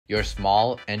You're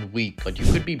small and weak, but you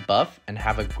could be buff and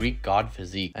have a Greek god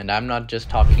physique. And I'm not just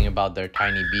talking about their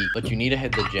tiny beak, but you need to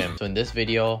hit the gym. So in this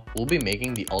video, we'll be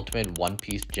making the ultimate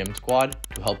one-piece gym squad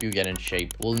to help you get in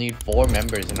shape. We'll need 4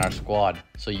 members in our squad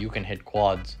so you can hit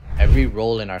quads. Every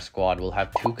role in our squad will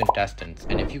have 2 contestants,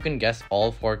 and if you can guess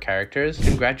all 4 characters,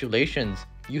 congratulations!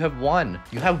 You have won.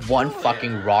 You have one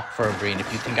fucking rock for a brain.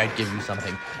 If you think I'd give you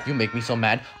something, you make me so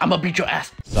mad, I'ma beat your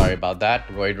ass. Sorry about that.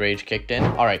 Roid rage kicked in.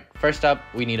 Alright, first up,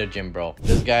 we need a gym bro.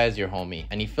 This guy is your homie,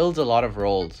 and he fills a lot of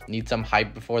roles. Need some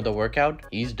hype before the workout?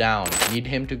 He's down. Need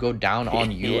him to go down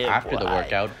on you after the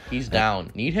workout? He's down.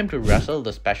 Need him to wrestle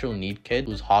the special need kid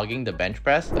who's hogging the bench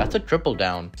press? That's a triple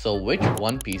down. So which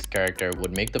One Piece character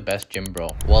would make the best gym bro?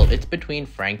 Well, it's between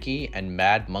Franky and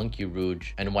Mad Monkey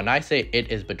Rouge. And when I say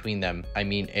it is between them, I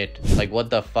mean it. Like, what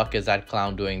the fuck is that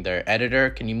clown doing there? Editor,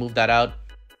 can you move that out?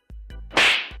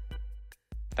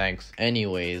 Thanks.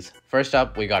 Anyways, first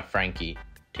up, we got Franky.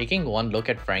 Taking one look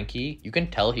at Franky, you can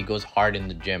tell he goes hard in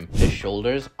the gym. His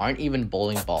shoulders aren't even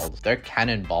bowling balls, they're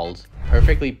cannonballs,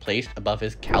 perfectly placed above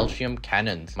his calcium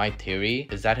cannons. My theory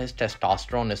is that his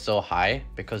testosterone is so high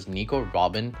because Nico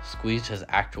Robin squeezed his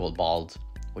actual balls,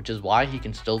 which is why he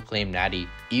can still claim natty.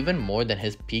 Even more than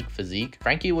his peak physique,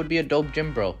 Franky would be a dope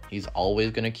gym bro. He's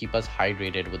always gonna keep us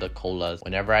hydrated with the colas.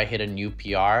 Whenever I hit a new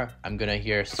PR, I'm gonna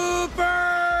hear super!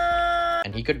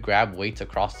 And he could grab weights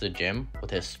across the gym with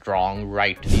his strong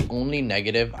right. The only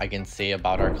negative I can say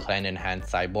about our clan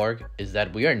enhanced cyborg is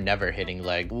that we are never hitting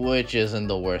leg, which isn't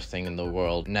the worst thing in the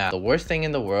world. Now, the worst thing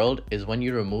in the world is when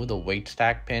you remove the weight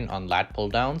stack pin on lat pull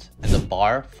downs and the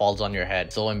bar falls on your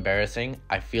head. So embarrassing,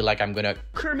 I feel like I'm gonna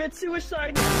commit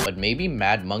suicide. But maybe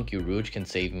Mad Monkey Rouge can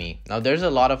save me. Now, there's a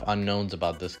lot of unknowns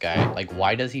about this guy. Like,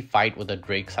 why does he fight with a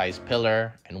Drake-sized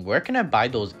pillar? And where can I buy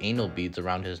those anal beads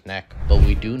around his neck? But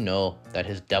we do know that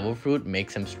his devil fruit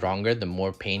makes him stronger the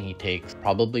more pain he takes.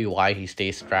 Probably why he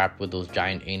stays strapped with those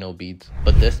giant anal beads.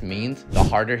 But this means the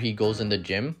harder he goes in the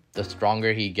gym, the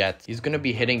stronger he gets. He's gonna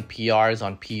be hitting PRs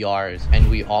on PRs. And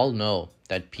we all know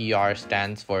that PR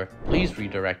stands for please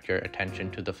redirect your attention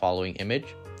to the following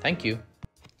image. Thank you.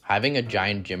 Having a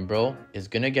giant gym bro is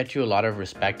gonna get you a lot of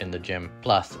respect in the gym.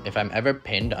 Plus, if I'm ever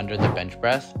pinned under the bench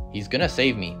press, he's gonna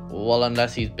save me. Well,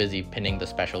 unless he's busy pinning the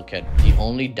special kid. The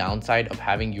only downside of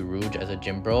having Rouge as a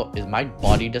gym bro is my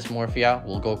body dysmorphia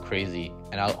will go crazy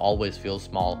and I'll always feel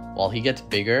small. While he gets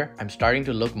bigger, I'm starting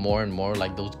to look more and more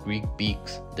like those Greek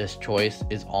beaks. This choice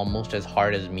is almost as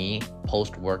hard as me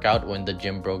post-workout when the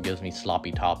gym bro gives me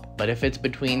sloppy top. But if it's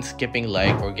between skipping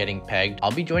leg or getting pegged,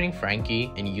 I'll be joining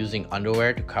Franky and using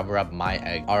underwear to cover up my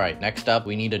egg. Alright, next up,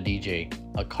 we need a DJ.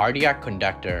 A cardiac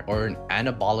conductor or an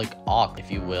anabolic aux, if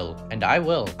you will. And I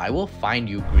will find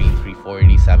you, Green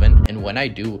 3487, and when I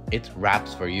do, it's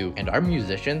raps for you. And our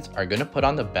musicians are gonna put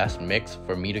on the best mix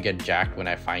for me to get jacked when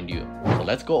I find you. So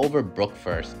let's go over Brook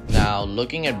first. Now,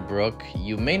 looking at Brook,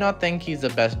 you may not think he's the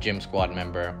best gym squad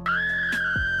member.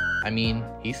 I mean,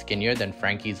 he's skinnier than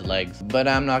Franky's legs, but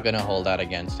I'm not gonna hold that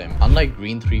against him. Unlike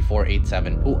Green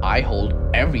 3487, who I hold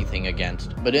everything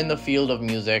against. But in the field of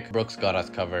music, Brook's got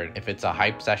us covered. If it's a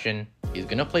hype session, he's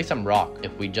gonna play some rock.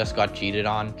 If we just got cheated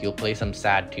on, he'll play some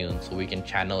sad tunes so we can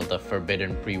channel the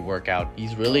forbidden pre-workout.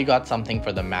 He's really got something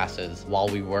for the masses while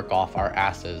we work off our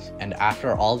asses. And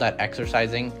after all that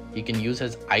exercising, he can use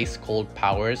his ice cold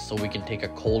powers so we can take a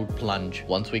cold plunge.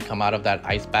 Once we come out of that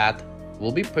ice bath,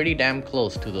 we'll be pretty damn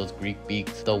close to those Greek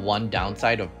beaks. The one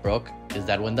downside of Brook is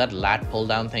that when that lat pull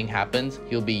down thing happens,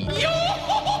 he'll be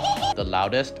the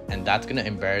loudest, and that's gonna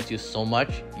embarrass you so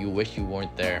much you wish you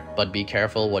weren't there. But be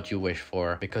careful what you wish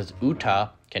for, because Uta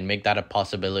can make that a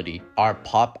possibility. Our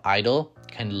pop idol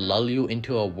can lull you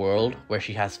into a world where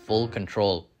she has full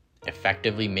control,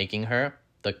 effectively making her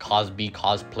the Cosby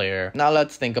cosplayer. Now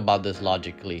let's think about this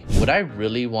logically. Would I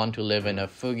really want to live in a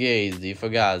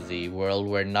fugazi world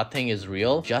where nothing is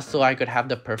real just so I could have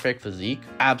the perfect physique?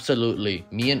 Absolutely.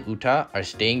 Me and Uta are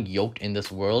staying yoked in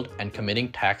this world and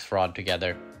committing tax fraud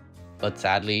together. But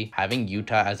sadly, having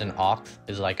Uta as an aux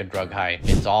is like a drug high.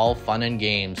 It's all fun and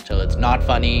games till it's not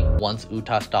funny. Once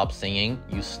Uta stops singing,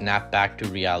 you snap back to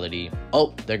reality.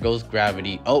 Oh, there goes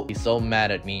gravity. Oh, he's so mad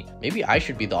at me. Maybe I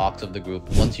should be the aux of the group.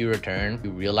 Once you return,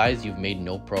 you realize you've made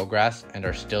no progress and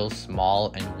are still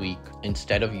small and weak.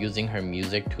 Instead of using her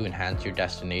music to enhance your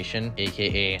destination,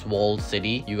 aka Swole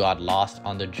City, you got lost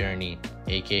on the journey,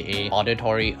 aka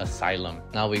auditory asylum.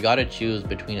 Now we gotta choose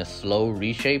between a slow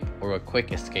reshape or a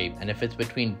quick escape, and if it's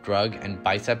between drug and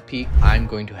bicep peak, I'm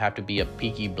going to have to be a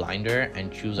Peaky Blinder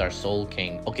and choose our Soul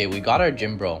King. Okay, we got our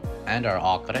gym bro and our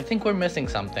Awk, but I think we're missing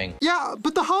something. Yeah,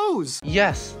 but the hose!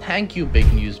 Yes, thank you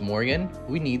Big News Morgan.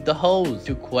 We need the hose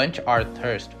to quench our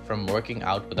thirst from working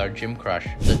out with our gym crush.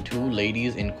 The two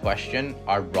ladies in question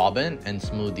are Robin and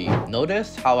Smoothie.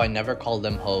 Notice how I never call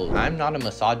them hoes. I'm not a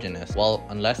misogynist. Well,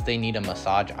 unless they need a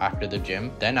massage after the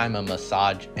gym, then I'm a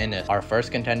misogynist. Our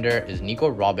first contender is Nico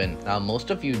Robin. Now, most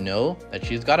of you know that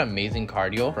she's got amazing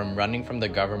cardio from running from the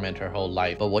government her whole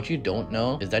life. But what you don't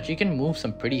know is that she can move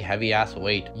some pretty heavy ass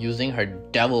weight. Using her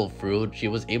devil fruit, she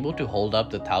was able to hold up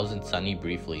the 1000 Sunny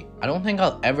briefly. I don't think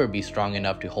I'll ever be strong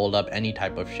enough to hold up any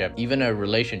type of ship, even a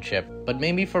relationship. But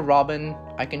maybe for Robin,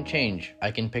 I can change.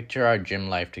 I can picture our gym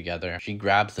life together. She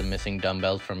grabs the missing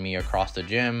dumbbells from me across the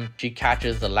gym. She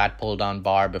catches the lat pull down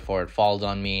bar before it falls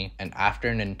on me. And after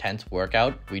an intense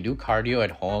workout, we do cardio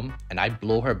at home and I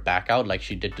blow her back out like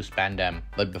she did to Spandam.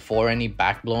 But before any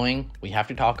back blowing, we have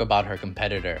to talk about her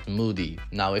competitor, Smoothie.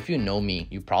 Now, if you know me,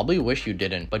 you probably wish you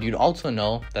didn't, but you'd also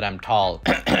know that I'm tall,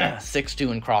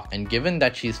 6'2" in Crocs. And given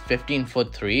that she's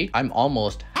 15'3", I'm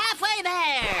almost halfway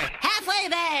there! Halfway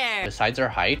there! Besides her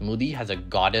height, Smoothie has a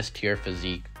goddess tier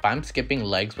physique. If I'm skipping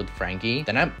legs with Frankie,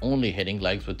 then I'm only hitting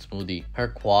legs with Smoothie. Her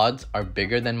quads are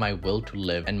bigger than my will to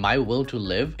live, and my will to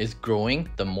live is growing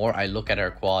the more I look at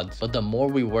her quads. But the more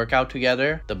we work out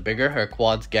together, the bigger her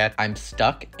quads get. I'm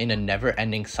stuck in a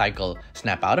never-ending cycle.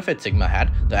 Snap out of it, Sigma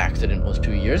Hat. The accident was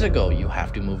 2 years ago. You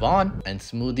have to move on. And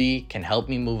Smoothie can help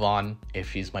me move on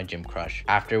if she's my gym crush.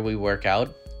 After we work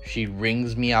out, she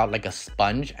wrings me out like a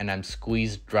sponge and I'm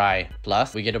squeezed dry.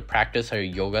 Plus, we get to practice her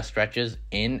yoga stretches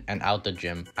in and out the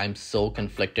gym. I'm so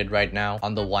conflicted right now.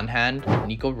 On the one hand,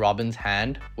 Nico Robin's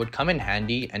hand would come in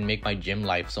handy and make my gym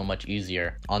life so much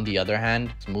easier. On the other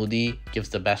hand, Smoothie gives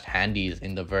the best handies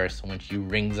in the verse when she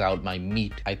wrings out my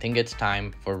meat. I think it's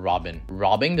time for Robin.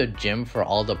 Robbing the gym for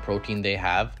all the protein they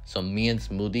have so me and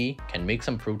Smoothie can make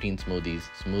some protein smoothies.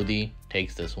 Smoothie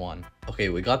takes this one. Okay,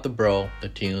 we got the bro, the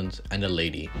tunes, and the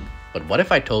lady. But what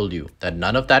if I told you that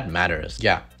none of that matters?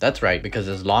 Yeah, that's right, because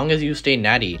as long as you stay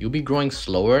natty, you'll be growing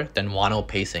slower than Wano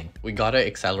pacing. We gotta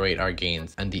accelerate our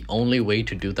gains, and the only way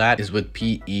to do that is with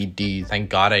PEDs. Thank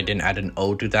God I didn't add an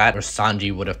O to that, or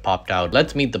Sanji would have popped out.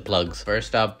 Let's meet the plugs.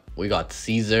 First up, we got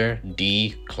Caesar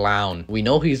D. Clown. We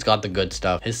know he's got the good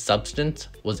stuff. His substance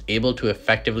was able to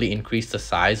effectively increase the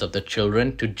size of the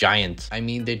children to giants. I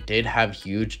mean, they did have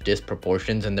huge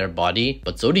disproportions in their body,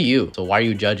 but so do you. So why are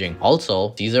you judging?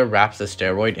 Also, Caesar wraps the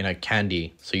steroid in a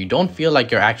candy, so you don't feel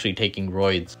like you're actually taking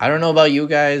roids. I don't know about you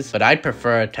guys, but I'd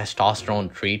prefer a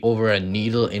testosterone treat over a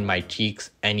needle in my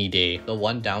cheeks any day. The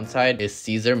one downside is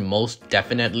Caesar most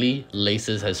definitely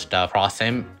laces his stuff. Cross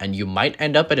him and you might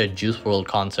end up at a Juice WRLD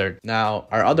concert. Now,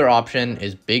 our other option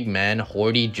is big man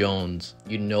Hordy Jones.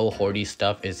 You know Hordy's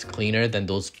stuff is cleaner than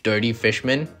those dirty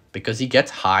fishmen because he gets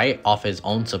high off his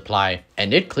own supply.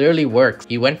 And it clearly works.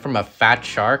 He went from a fat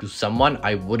shark to someone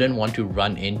I wouldn't want to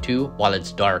run into while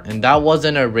it's dark. And that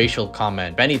wasn't a racial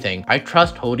comment. If anything, I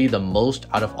trust Hordy the most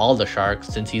out of all the sharks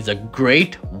since he's a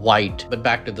great white. But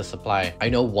back to the supply. I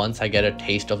know once I get a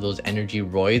taste of those energy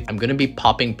roids, I'm gonna be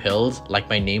popping pills like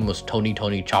my name was Tony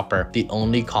Chopper. The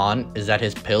only con is that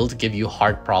his pills give you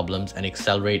heart problems and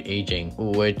accelerate aging,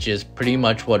 which is pretty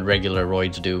much what regular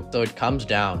roids do. So it comes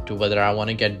down to whether I want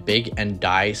to get big and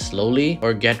die slowly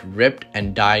or get ripped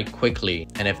and die quickly.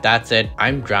 And if that's it,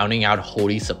 I'm drowning out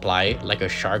Hordy's supply like a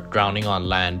shark drowning on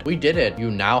land. We did it.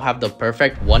 You now have the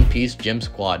perfect one-piece gym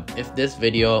squad. If this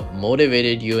video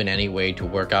motivated you in any way to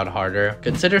work out harder,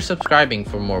 consider subscribing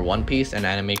for more One Piece and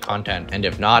anime content. And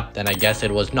if not, then I guess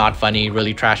it was not funny,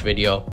 really trash video.